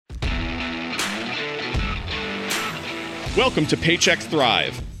Welcome to Paychex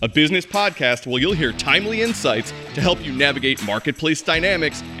Thrive, a business podcast where you'll hear timely insights to help you navigate marketplace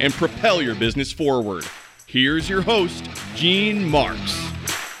dynamics and propel your business forward. Here's your host, Gene Marks.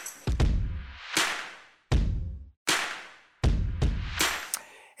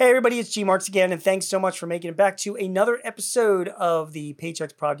 Hey everybody, it's Gene Marks again, and thanks so much for making it back to another episode of the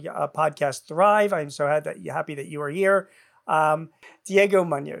Paychex podcast Thrive. I'm so happy that you are here. Diego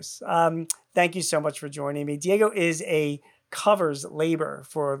Munoz, thank you so much for joining me. Diego covers labor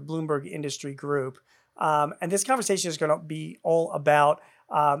for Bloomberg Industry Group. And this conversation is going to be all about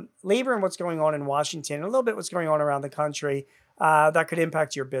labor and what's going on in Washington, and a little bit what's going on around the country that could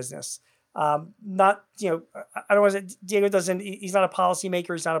impact your business. I don't want to say Diego he's not a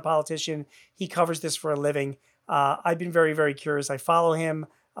policymaker, he's not a politician. He covers this for a living. I've been very, very curious. I follow him.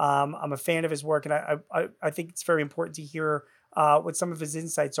 I'm a fan of his work, and I think it's very important to hear what some of his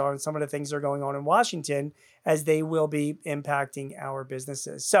insights are and some of the things that are going on in Washington, as they will be impacting our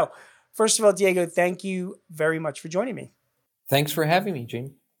businesses. So first of all, Diego, thank you very much for joining me. Thanks for having me,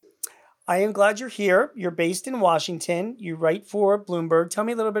 Gene. I am glad you're here. You're based in Washington. You write for Bloomberg. Tell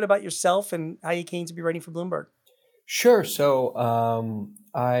me a little bit about yourself and how you came to be writing for Bloomberg. Sure. So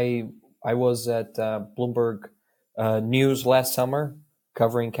I was at Bloomberg News last summer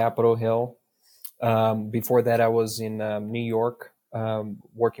covering Capitol Hill. Before that, I was in New York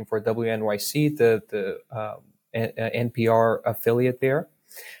working for WNYC, the NPR affiliate there.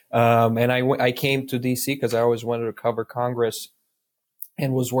 And I came to DC because I always wanted to cover Congress,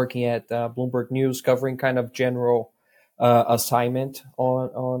 and was working at Bloomberg News covering kind of general assignment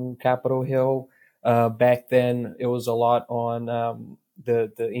on Capitol Hill. Back then, it was a lot on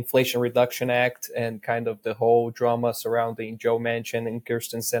the Inflation Reduction Act and kind of the whole drama surrounding Joe Manchin and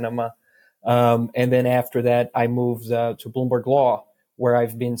Kyrsten Sinema. And then after that, I moved to Bloomberg Law, where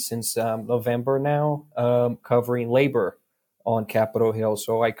I've been since November now, covering labor on Capitol Hill.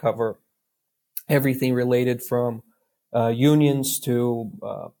 So I cover everything related from unions to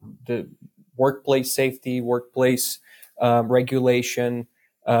the workplace safety, workplace regulation,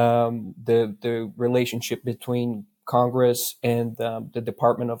 the relationship between Congress and the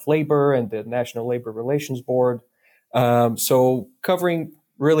Department of Labor and the National Labor Relations Board. So covering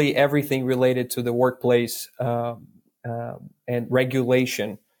really everything related to the workplace and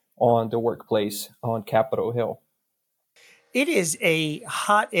regulation on the workplace on Capitol Hill. It is a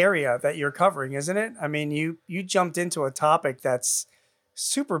hot area that you're covering, isn't it? I mean, you jumped into a topic that's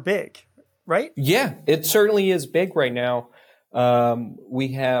super big, right? Yeah, it certainly is big right now. We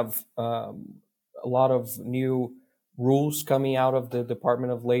have a lot of new rules coming out of the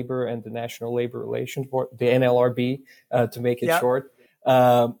Department of Labor and the National Labor Relations Board, the NLRB, to make it short.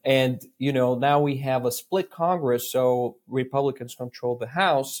 And, now we have a split Congress, so Republicans control the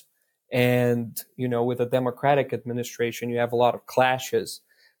House. And, with a Democratic administration, you have a lot of clashes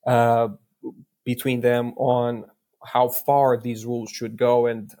between them on how far these rules should go.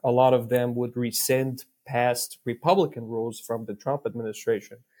 And a lot of them would rescind past Republican rules from the Trump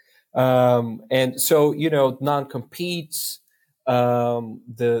administration. And so, non-competes,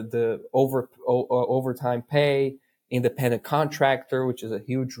 the overtime pay, independent contractor, which is a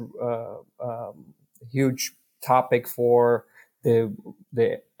huge topic for the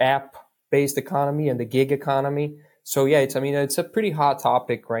app-based economy and the gig economy. So yeah, it's a pretty hot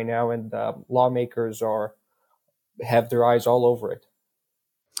topic right now, and lawmakers have their eyes all over it.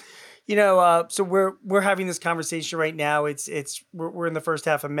 So we're having this conversation right now. We're in the first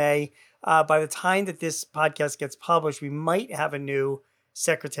half of May. By the time that this podcast gets published, we might have a new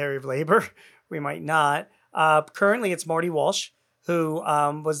Secretary of Labor. We might not. Currently, it's Marty Walsh, who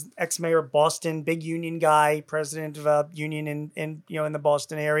was ex-mayor of Boston, big union guy, president of a union in the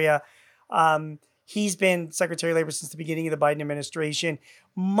Boston area. He's been Secretary of Labor since the beginning of the Biden administration.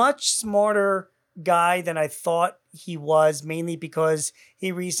 Much smarter guy than I thought he was, mainly because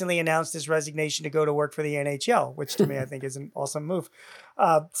he recently announced his resignation to go to work for the NHL, which to me I think is an awesome move.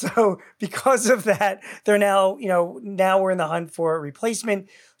 So because of that, they're now we're in the hunt for a replacement.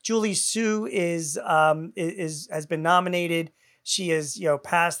 Julie Su has been nominated. She has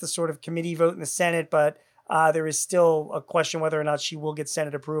passed the sort of committee vote in the Senate, but there is still a question whether or not she will get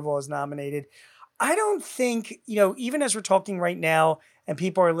Senate approval as nominated. I don't think, even as we're talking right now and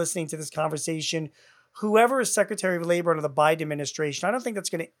people are listening to this conversation, whoever is Secretary of Labor under the Biden administration, I don't think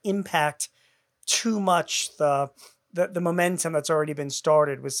that's going to impact too much the momentum that's already been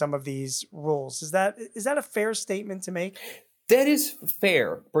started with some of these rules. Is that a fair statement to make? That is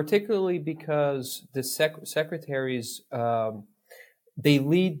fair, particularly because the secretaries, they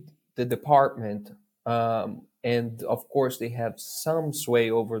lead the department, and of course they have some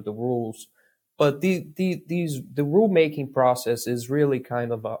sway over the rules. but the rulemaking process is really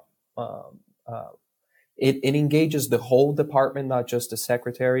kind of it engages the whole department, not just the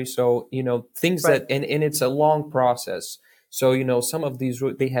secretary. So, things Right. and it's a long process. So, some of these,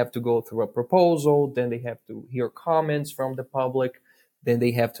 they have to go through a proposal, then they have to hear comments from the public, then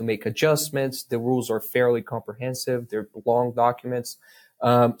they have to make adjustments. The rules are fairly comprehensive. They're long documents.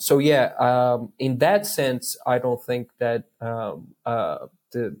 In that sense, I don't think that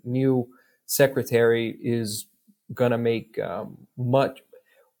the new secretary is going to make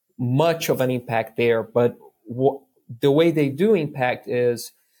much of an impact there. But the way they do impact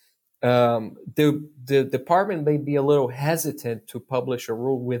is the department may be a little hesitant to publish a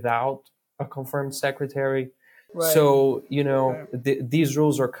rule without a confirmed secretary. Right. So, these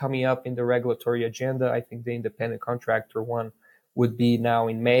rules are coming up in the regulatory agenda. I think the independent contractor one would be now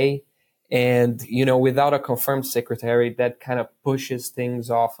in May. And, without a confirmed secretary, that kind of pushes things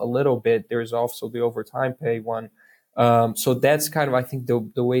off a little bit. There's also the overtime pay one. So that's kind of, I think,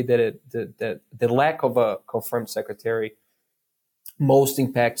 the way that the lack of a confirmed secretary most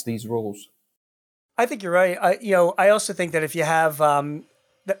impacts these rules. I think you're right. I also think that if you have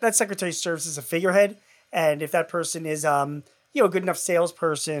that secretary serves as a figurehead, and if that person is a good enough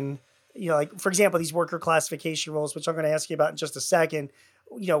salesperson, like for example, these worker classification rules, which I'm going to ask you about in just a second,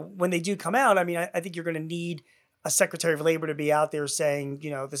 when they do come out, I mean, I think you're going to need a secretary of labor to be out there saying,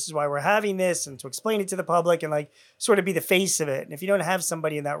 this is why we're having this, and to explain it to the public and like sort of be the face of it. And if you don't have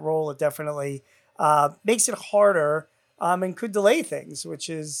somebody in that role, it definitely makes it harder and could delay things, which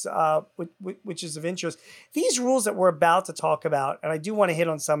is of interest. These rules that we're about to talk about, and I do want to hit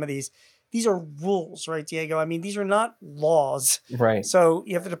on some of these are rules, right, Diego? I mean, these are not laws. Right. So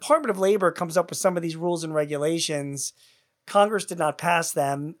if the Department of Labor comes up with some of these rules and regulations, Congress did not pass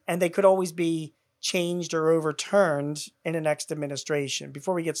them, and they could always be changed or overturned in the next administration.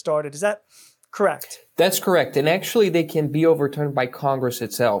 Before we get started, is that correct? That's correct. And actually, they can be overturned by Congress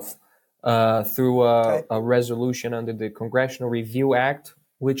itself through a resolution under the Congressional Review Act,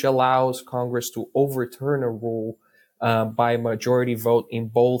 which allows Congress to overturn a rule by a majority vote in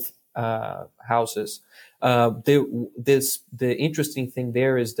both houses. The interesting thing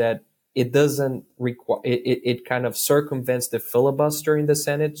there is that it doesn't require, it kind of circumvents the filibuster in the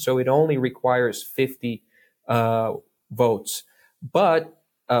Senate. So it only requires 50 votes,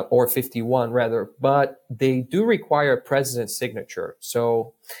 or 51 rather, but they do require a president's signature.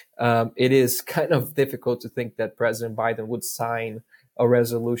 So it is kind of difficult to think that President Biden would sign a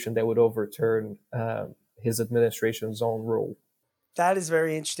resolution that would overturn his administration's own rule. That is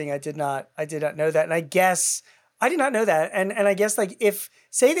very interesting. I did not know that. And I guess I did not know that. And I guess like if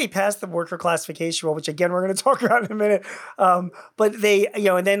say they pass the worker classification rule, which again, we're going to talk about in a minute. But they,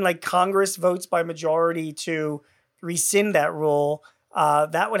 and then like Congress votes by majority to rescind that rule.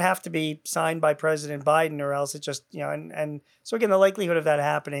 That would have to be signed by President Biden, or else it just, and so again, the likelihood of that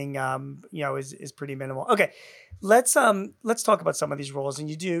happening, is pretty minimal. Okay. Let's talk about some of these rules. And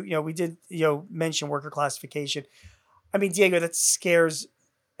we did mention worker classification. I mean, Diego, that scares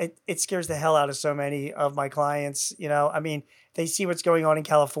the hell out of so many of my clients. I mean, they see what's going on in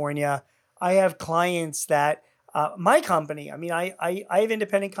California. I have clients that my company, I mean, I have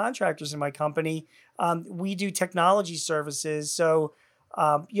independent contractors in my company. We do technology services. So,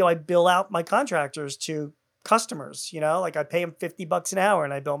 I bill out my contractors to customers, like I pay them $50 an hour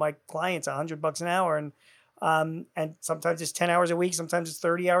and I bill my clients $100 an hour. And sometimes it's 10 hours a week. Sometimes it's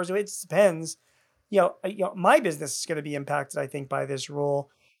 30 hours a week. It just depends. My business is going to be impacted, I think, by this rule.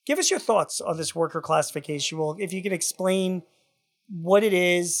 Give us your thoughts on this worker classification rule. If you can explain what it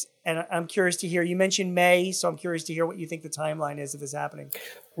is, and I'm curious to hear, you mentioned May, so I'm curious to hear what you think the timeline is of this happening.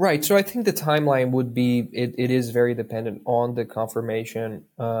 Right. So I think the timeline would be, it is very dependent on the confirmation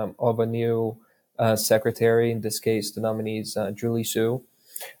of a new secretary, in this case, the nominee is Julie Su.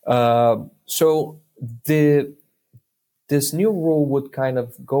 So this new rule would kind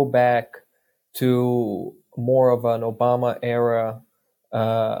of go back to more of an Obama era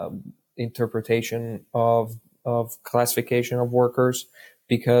interpretation of classification of workers,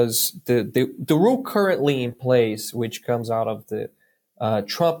 because the rule currently in place, which comes out of the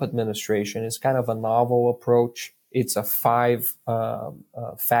Trump administration, is kind of a novel approach. It's a 5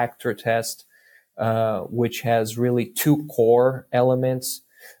 factor test, which has really 2 core elements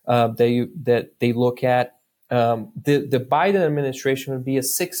that they look at. The Biden administration would be a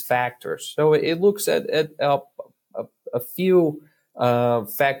 6 factors. So it looks at a few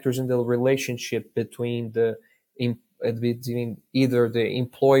factors in the relationship between between either the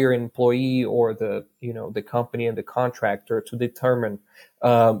employer and employee, or the company and the contractor, to determine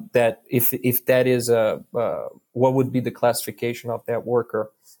that if that is what would be the classification of that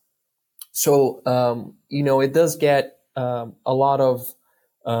worker. So, it does get a lot of,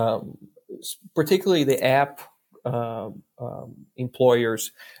 particularly the app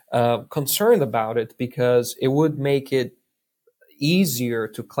employers, concerned about it because it would make it easier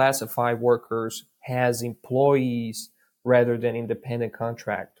to classify workers as employees rather than independent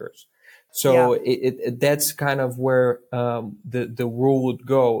contractors. So Yeah. that's kind of where the rule would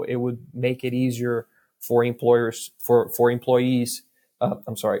go. It would make it easier for employers for employees.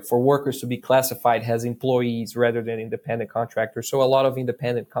 For workers to be classified as employees rather than independent contractors. So a lot of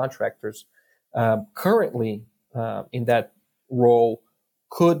independent contractors currently in that role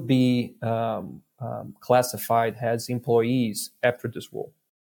could be classified as employees after this rule.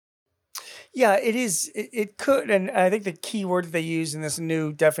 Yeah, it is. It could, and I think the key word that they use in this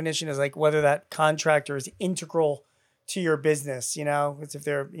new definition is like whether that contractor is integral to your business. It's if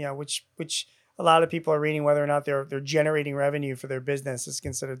they're which a lot of people are reading whether or not they're generating revenue for their business is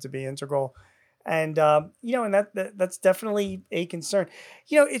considered to be integral, and and that's definitely a concern.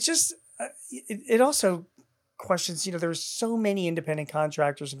 It's just it also questions. There's so many independent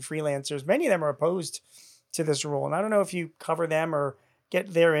contractors and freelancers. Many of them are opposed to this rule, and I don't know if you cover them or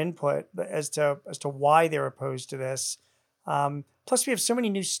get their input as to why they're opposed to this. Plus, we have so many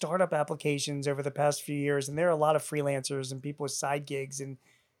new startup applications over the past few years, and there are a lot of freelancers and people with side gigs, and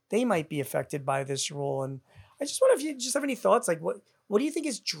they might be affected by this rule. And I just wonder if you just have any thoughts, like what do you think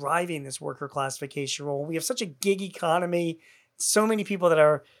is driving this worker classification rule? We have such a gig economy, so many people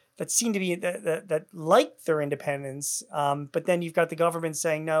that seem to be that like their independence, but then you've got the government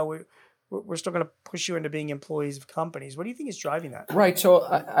saying no. We're still going to push you into being employees of companies. What do you think is driving that? Right. So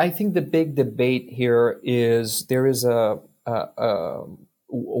I think the big debate here is there is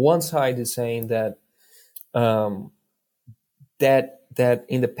one side is saying that that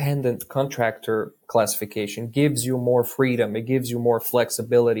independent contractor classification gives you more freedom. It gives you more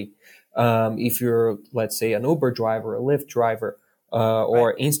flexibility. If you're, let's say, an Uber driver, a Lyft driver,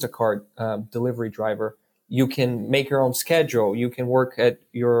 or Instacart delivery driver, you can make your own schedule. You can work at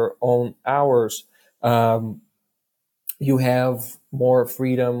your own hours. You have more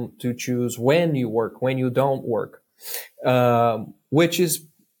freedom to choose when you work, when you don't work, which is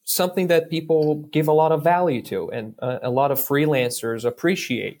something that people give a lot of value to, and a lot of freelancers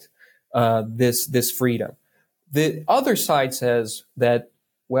appreciate this freedom. The other side says that,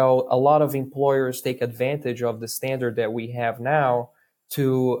 well, a lot of employers take advantage of the standard that we have now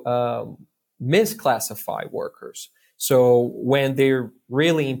to misclassify workers. So when they're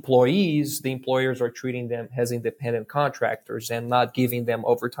really employees, the employers are treating them as independent contractors and not giving them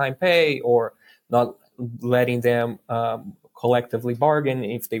overtime pay or not letting them collectively bargain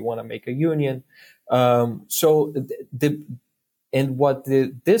if they want to make a union.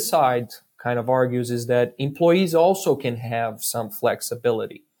 This side kind of argues is that employees also can have some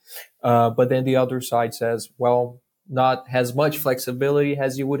flexibility. But then the other side says, well, not as much flexibility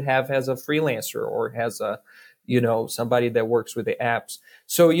as you would have as a freelancer or as a, somebody that works with the apps.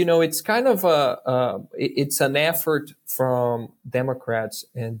 So, it's kind of it's an effort from Democrats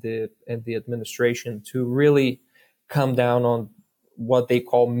and the administration to really come down on what they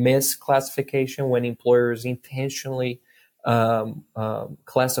call misclassification, when employers intentionally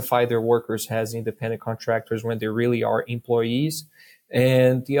classify their workers as independent contractors when they really are employees.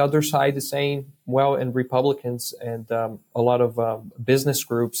 And the other side is saying, well, and Republicans and a lot of business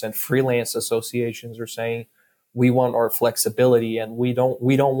groups and freelance associations are saying, we want our flexibility and we don't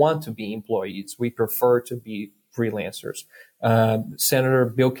want to be employees. We prefer to be freelancers. Senator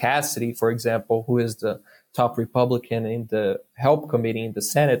Bill Cassidy, for example, who is the top Republican in the Help Committee in the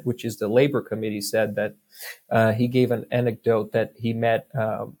Senate, which is the Labor Committee, said that he gave an anecdote that he met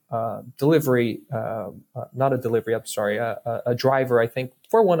a driver, I think,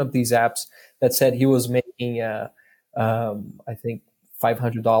 for one of these apps that said he was making, I think,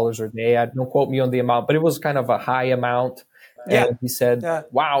 $500 a day. Don't quote me on the amount, but it was kind of a high amount. Yeah. And he said,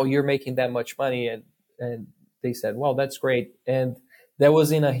 wow, you're making that much money. And they said, well, that's great. And that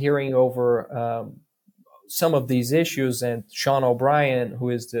was in a hearing over some of these issues. And Sean O'Brien, who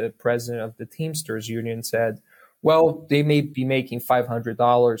is the president of the Teamsters Union, said, well, they may be making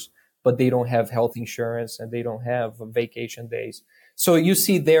 $500, but they don't have health insurance and they don't have vacation days. So you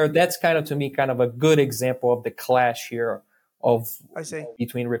see there, that's kind of, to me, kind of a good example of the clash here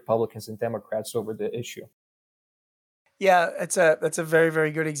between Republicans and Democrats over the issue. Yeah, that's a very, very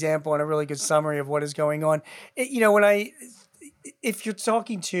good example and a really good summary of what is going on. If you're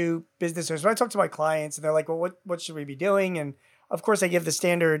talking to business owners, when I talk to my clients and they're like, well, what should we be doing? And of course I give the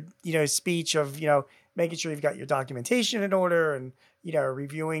standard, speech of, making sure you've got your documentation in order, and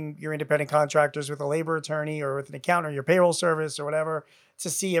reviewing your independent contractors with a labor attorney or with an accountant or your payroll service or whatever to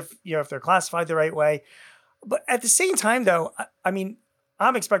see if if they're classified the right way. But at the same time, though, I mean,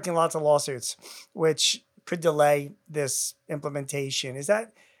 I'm expecting lots of lawsuits, which could delay this implementation. Is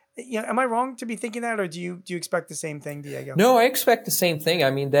that, am I wrong to be thinking that, or do you expect the same thing, Diego? No, I expect the same thing. I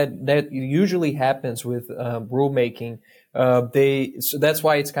mean, that usually happens with rulemaking. So that's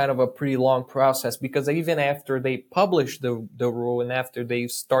why it's kind of a pretty long process, because even after they publish the rule and after they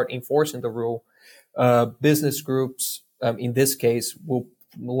start enforcing the rule, business groups, in this case, will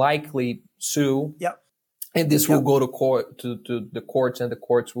likely sue. Yep. And this will go to court, to the courts, and the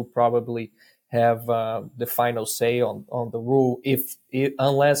courts will probably have the final say on the rule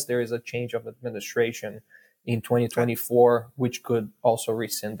unless there is a change of administration in 2024, which could also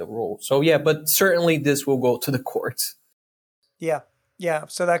rescind the rule. So yeah, but certainly this will go to the courts. Yeah.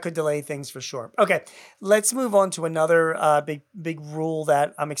 So that could delay things for sure. Okay, let's move on to another big rule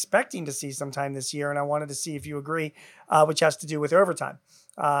that I'm expecting to see sometime this year, and I wanted to see if you agree, which has to do with overtime.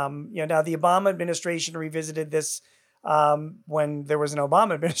 Now the Obama administration revisited this when there was an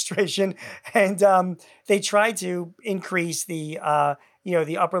Obama administration, and they tried to increase the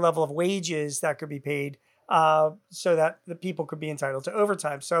the upper level of wages that could be paid so that the people could be entitled to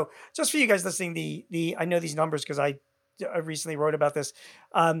overtime. So just for you guys listening, I know these numbers because I recently wrote about this.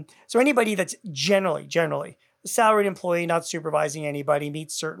 So anybody that's generally a salaried employee, not supervising anybody,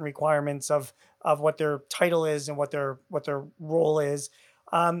 meets certain requirements of what their title is and what their role is.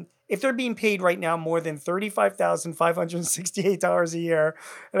 If they're being paid right now more than $35,568 a year,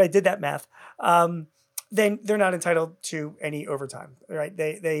 and I did that math, then they're not entitled to any overtime, right?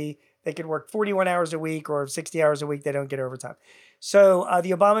 They could work 41 hours a week or 60 hours a week. They don't get overtime. So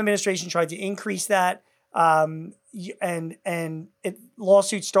the Obama administration tried to increase that, and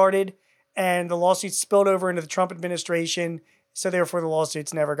lawsuits started, and the lawsuits spilled over into the Trump administration. So therefore, the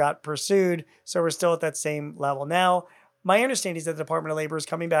lawsuits never got pursued. So we're still at that same level now. My understanding is that the Department of Labor is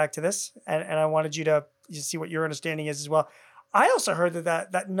coming back to this, and I wanted you to see what your understanding is as well. I also heard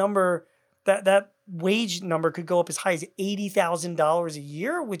that number, that wage number could go up as high as $80,000 a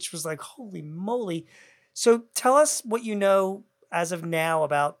year, which was like, holy moly. So tell us what you know as of now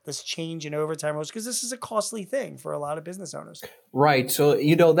about this change in overtime rules, because this is a costly thing for a lot of business owners. Right. So,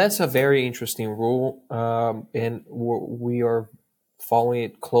 that's a very interesting rule, and we are following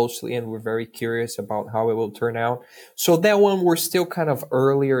it closely, and we're very curious about how it will turn out. So that one, we're still kind of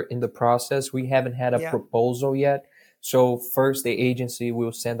earlier in the process. We haven't had a proposal yet. So first the agency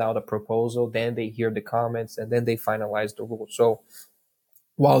will send out a proposal, then they hear the comments, and then they finalize the rule. So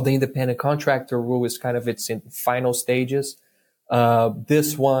while the independent contractor rule is kind of in final stages,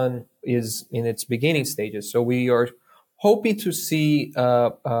 this one is in its beginning stages. So we are hoping to see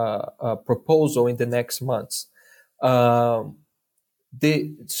a proposal in the next months.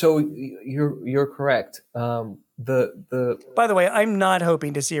 So you're correct. By the way, I'm not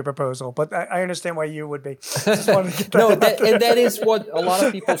hoping to see a proposal, but I understand why you would be. Just wanted to get that is what a lot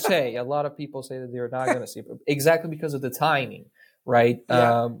of people say. A lot of people say that they're not going to see it, exactly because of the timing, right?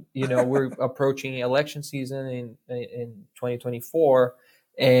 Yeah. We're approaching election season in 2024,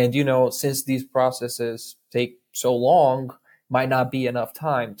 and since these processes take so long, might not be enough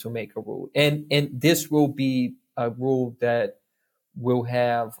time to make a rule, and this will be a rule that will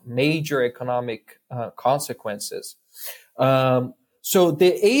have major economic consequences. So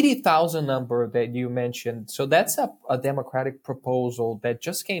the 80,000 number that you mentioned, so that's a Democratic proposal that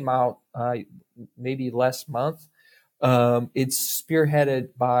just came out maybe last month. It's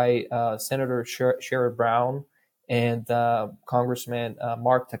spearheaded by Senator Sherrod Brown and Congressman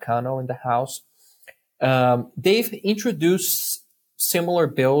Mark Takano in the House. They've introduced similar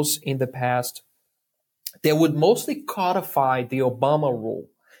bills in the past that would mostly codify the Obama rule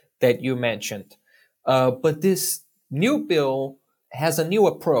that you mentioned. But this new bill has a new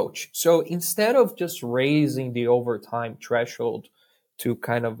approach. So instead of just raising the overtime threshold to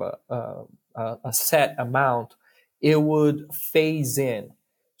kind of a set amount, it would phase in.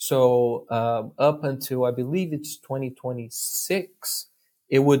 So up until, I believe it's 2026,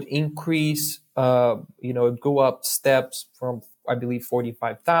 it would increase, it'd go up steps from, I believe,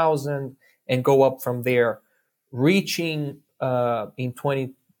 45,000 and go up from there, reaching in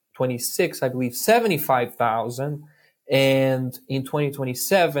 2026, I believe, 75,000. And in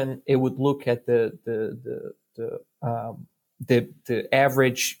 2027, it would look at the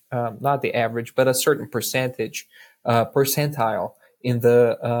average, not the average, but a certain percentile in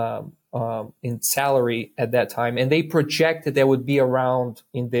the in salary at that time, and they projected that would be around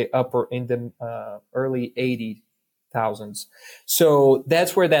in the early thousands. So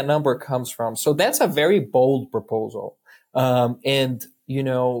that's where that number comes from. So that's a very bold proposal. And,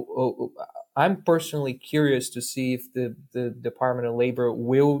 I'm personally curious to see if the Department of Labor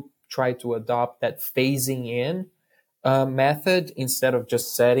will try to adopt that phasing in method instead of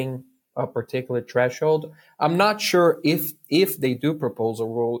just setting a particular threshold. I'm not sure if they do propose a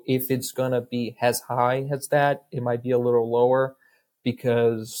rule, if it's going to be as high as that. It might be a little lower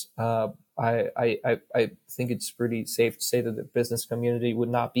because I think it's pretty safe to say that the business community would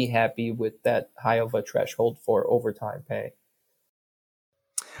not be happy with that high of a threshold for overtime pay.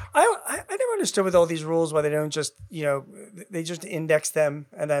 I never understood with all these rules why they don't just, they just index them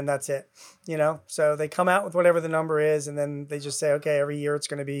and then that's it, So they come out with whatever the number is and then they just say, okay, every year it's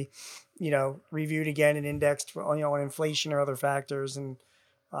going to be, reviewed again and indexed on inflation or other factors. And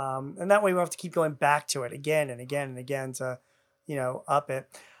that way we have to keep going back to it again and again and again to, up it.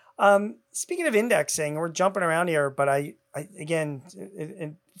 Speaking of indexing, we're jumping around here, but I again,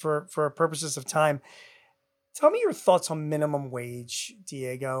 for purposes of time, tell me your thoughts on minimum wage,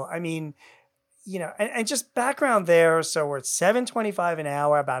 Diego. I mean, and just background there. So we're at $7.25 an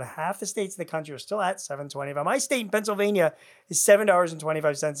hour. About half the states in the country are still at $7.25. My state in Pennsylvania is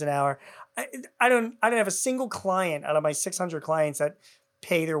 $7.25 an hour. I don't have a single client out of my 600 clients that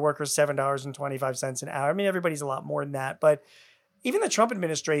pay their workers $7.25 an hour. I mean, everybody's a lot more than that, but even the Trump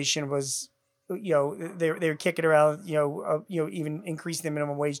administration was, they're kicking around, even increasing the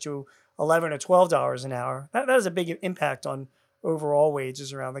minimum wage to $11 or $12 an hour. That has a big impact on overall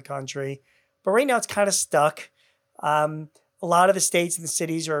wages around the country. But right now it's kind of stuck. A lot of the states and the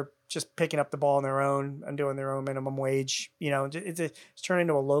cities are just picking up the ball on their own and doing their own minimum wage. It's turned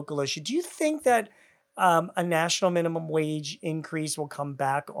into a local issue. Do you think that a national minimum wage increase will come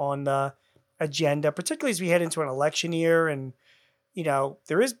back on the agenda, particularly as we head into an election year? And,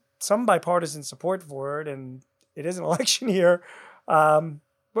 there is some bipartisan support for it, and it is an election year.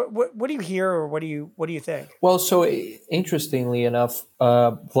 What do you hear, or what do you think? Well, so interestingly enough,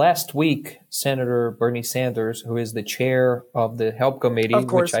 last week, Senator Bernie Sanders, who is the chair of the Help Committee,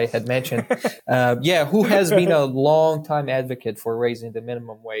 which I had mentioned, who has been a long-time advocate for raising the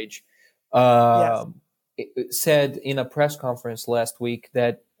minimum wage, said in a press conference last week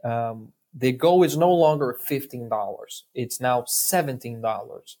that the goal is no longer $15; it's now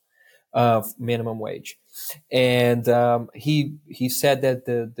 $17 of minimum wage. And he said that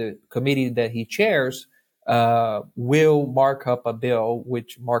the committee that he chairs will mark up a bill,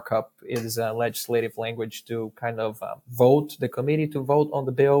 which markup is legislative language to kind of vote, the committee to vote on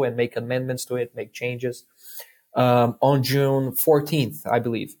the bill and make amendments to it, make changes on June 14th, I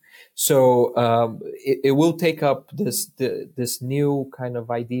believe. So it will take up this new kind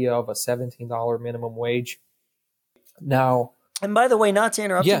of idea of a $17 minimum wage. Now, and by the way, not to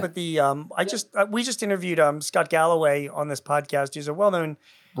interrupt you, but we just interviewed Scott Galloway on this podcast. He's a well-known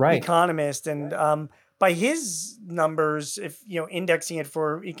economist, and by his numbers, if indexing it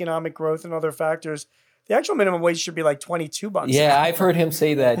for economic growth and other factors, the actual minimum wage should be like $22. Yeah, I've heard him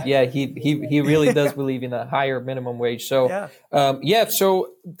say that. Yeah, he really does believe in a higher minimum wage. So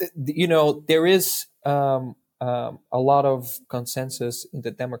so there is a lot of consensus in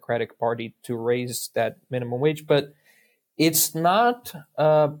the Democratic Party to raise that minimum wage, but it's not,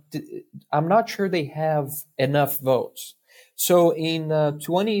 I'm not sure they have enough votes. So in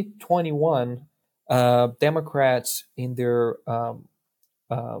 2021, Democrats in their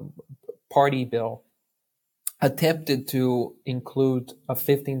party bill attempted to include a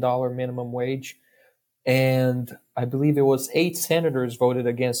 $15 minimum wage. And I believe it was 8 senators voted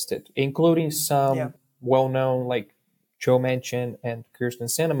against it, including some well-known like Joe Manchin and Kyrsten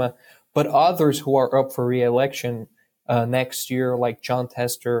Sinema, but others who are up for re-election next year, like John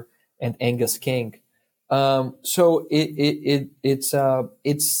Tester and Angus King. So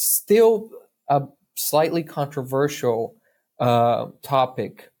it's still a slightly controversial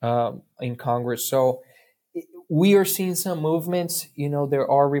topic in Congress. So we are seeing some movements. There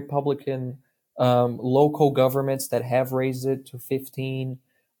are Republican local governments that have raised it to 15,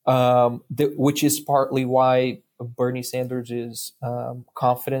 which is partly why Bernie Sanders is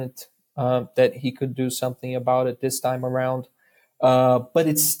confident that he could do something about it this time around. But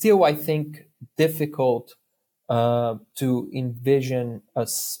it's still, I think, difficult to envision a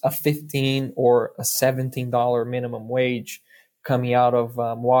 15 or a $17 minimum wage coming out of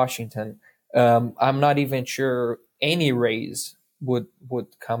Washington. I'm not even sure any raise would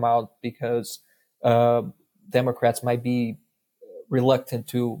come out because Democrats might be reluctant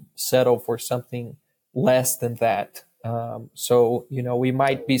to settle for something less than that. So we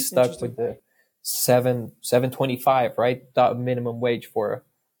might be stuck with the $7.25, right? The minimum wage for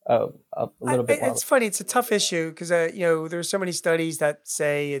a little bit longer. It's funny. It's a tough issue because there's so many studies that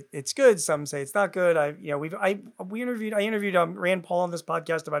say it's good. Some say it's not good. I interviewed Rand Paul on this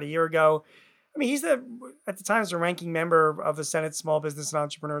podcast about a year ago. I mean, he's at the time the ranking member of the Senate Small Business and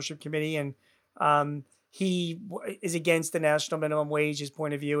Entrepreneurship Committee, and he is against the national minimum wage. His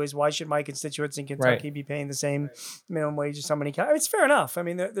point of view is, why should my constituents in Kentucky be paying the same minimum wage as somebody? I mean, it's fair enough. I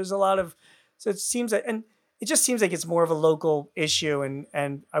mean, there's a lot of, so it seems like, and it just seems like it's more of a local issue.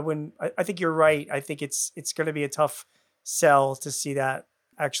 And I think you're right. I think it's going to be a tough sell to see that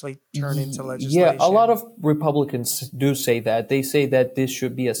actually turn into legislation. Yeah, a lot of Republicans do say that. They say that this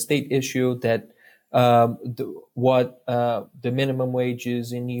should be a state issue, that the minimum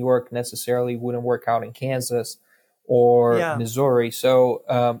wages in New York necessarily wouldn't work out in Kansas or Missouri.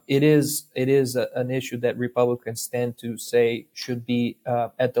 So it is an issue that Republicans tend to say should be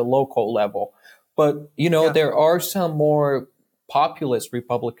at the local level. But, there are some more populist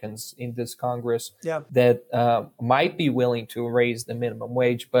Republicans in this Congress that might be willing to raise the minimum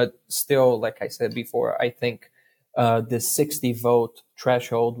wage. But still, like I said before, I think the 60 vote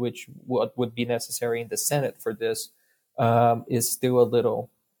threshold, which would be necessary in the Senate for this, is still a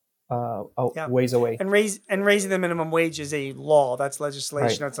little ways away. And raising the minimum wage is a law. That's legislation.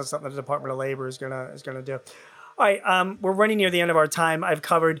 Right. That's not something the Department of Labor is gonna do. All right, we're running near the end of our time. I've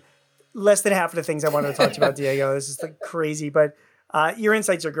covered less than half of the things I wanted to talk to you about, Diego. This is crazy, but your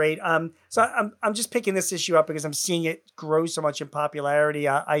insights are great. So I'm just picking this issue up because I'm seeing it grow so much in popularity.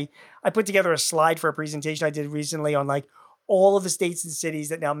 I put together a slide for a presentation I did recently on all of the states and cities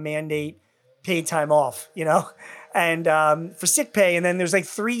that now mandate paid time off, and for sick pay. And then there's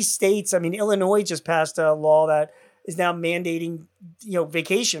 3 states. I mean, Illinois just passed a law that is now mandating,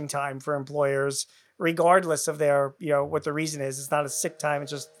 vacation time for employers, regardless of their, what the reason is. It's not a sick time,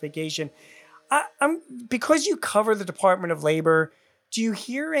 it's just vacation. Because you cover the Department of Labor, do you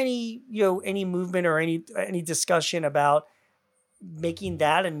hear any movement or any discussion about making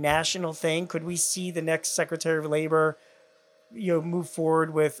that a national thing? Could we see the next Secretary of Labor, move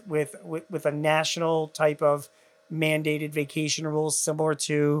forward with a national type of mandated vacation rules similar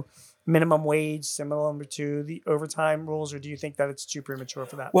to minimum wage, similar to the overtime rules, or do you think that it's too premature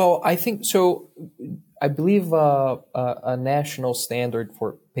for that? Well, I think so. I believe a national standard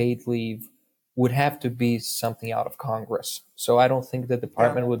for paid leave would have to be something out of Congress. So I don't think the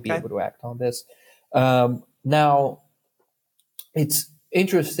department would be able to act on this. Now, it's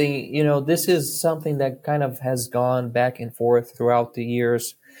interesting, this is something that kind of has gone back and forth throughout the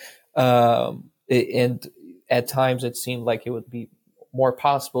years. And at times it seemed like it would be more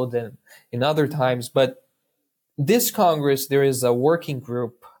possible than in other times. But this Congress, there is a working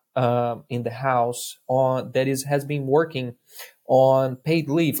group in the House has been working on paid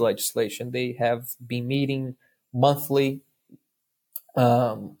leave legislation. They have been meeting monthly,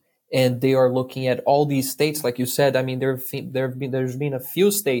 and they are looking at all these states. Like you said, I mean, there's been a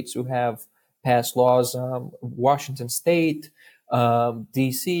few states who have passed laws. Washington State,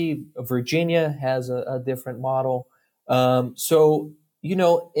 DC, Virginia has a different model. So,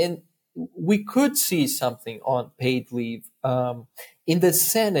 and we could see something on paid leave. In the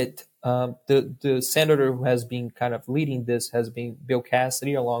Senate, the senator who has been kind of leading this has been Bill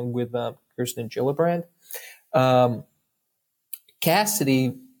Cassidy, along with Kirsten Gillibrand.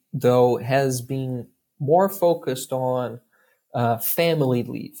 Cassidy, though, has been more focused on family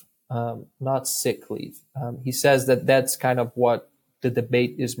leave, not sick leave. He says that that's kind of what the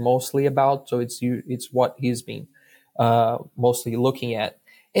debate is mostly about. So it's what he's been mostly looking at.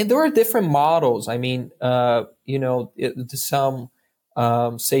 And there are different models. I mean, some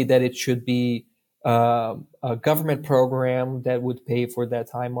say that it should be a government program that would pay for that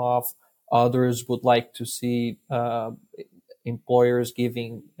time off. Others would like to see employers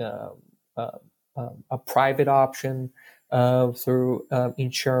giving a private option through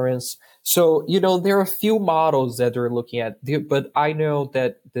insurance. So, there are a few models that they're looking at, but I know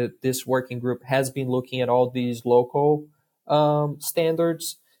that this working group has been looking at all these local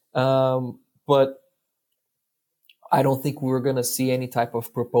standards, but I don't think we're going to see any type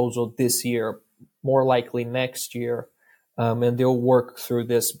of proposal this year, more likely next year, and they'll work through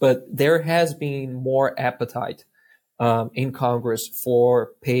this. But there has been more appetite in Congress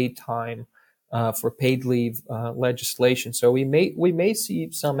for paid time, for paid leave legislation. So we may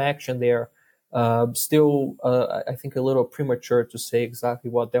see some action there. Still, I think a little premature to say exactly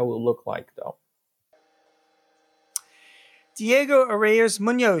what that will look like, though. Diego Arias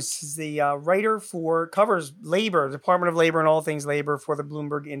Munoz is the writer covers labor, Department of Labor and all things labor for the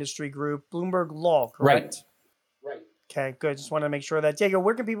Bloomberg Industry Group, Bloomberg Law, correct? Right. Okay, good. Just wanted to make sure of that. Diego,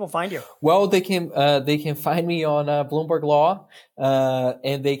 where can people find you? Well, they can find me on Bloomberg Law,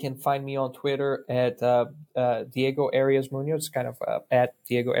 and they can find me on Twitter at Diego Arias Munoz, kind of at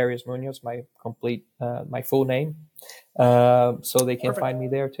Diego Arias Munoz, my complete my full name. So they can find me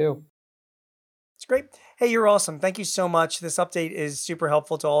there too. It's great. Hey, you're awesome. Thank you so much. This update is super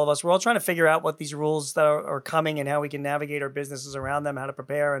helpful to all of us. We're all trying to figure out what these rules that are coming and how we can navigate our businesses around them, how to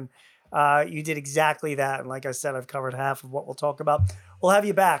prepare. And you did exactly that. And like I said, I've covered half of what we'll talk about. We'll have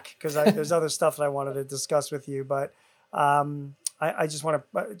you back because there's other stuff that I wanted to discuss with you. But I just want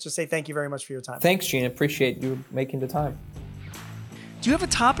to just say thank you very much for your time. Thanks, Gene. Appreciate you making the time. Do you have a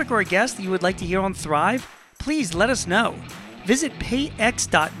topic or a guest that you would like to hear on Thrive? Please let us know. Visit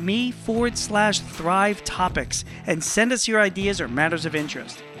payx.me/Thrive Topics and send us your ideas or matters of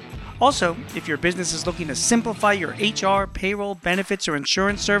interest. Also, if your business is looking to simplify your HR, payroll, benefits, or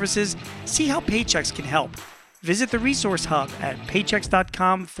insurance services, see how Paychex can help. Visit the resource hub at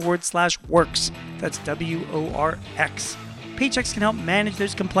paychex.com/works. That's WORX. Paychex can help manage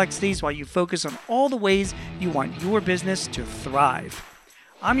those complexities while you focus on all the ways you want your business to thrive.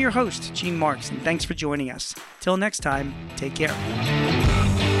 I'm your host, Gene Marks, and thanks for joining us. Till next time, take care.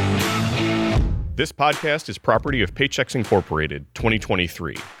 This podcast is property of Paychex Incorporated,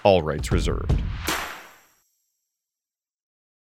 2023. All rights reserved.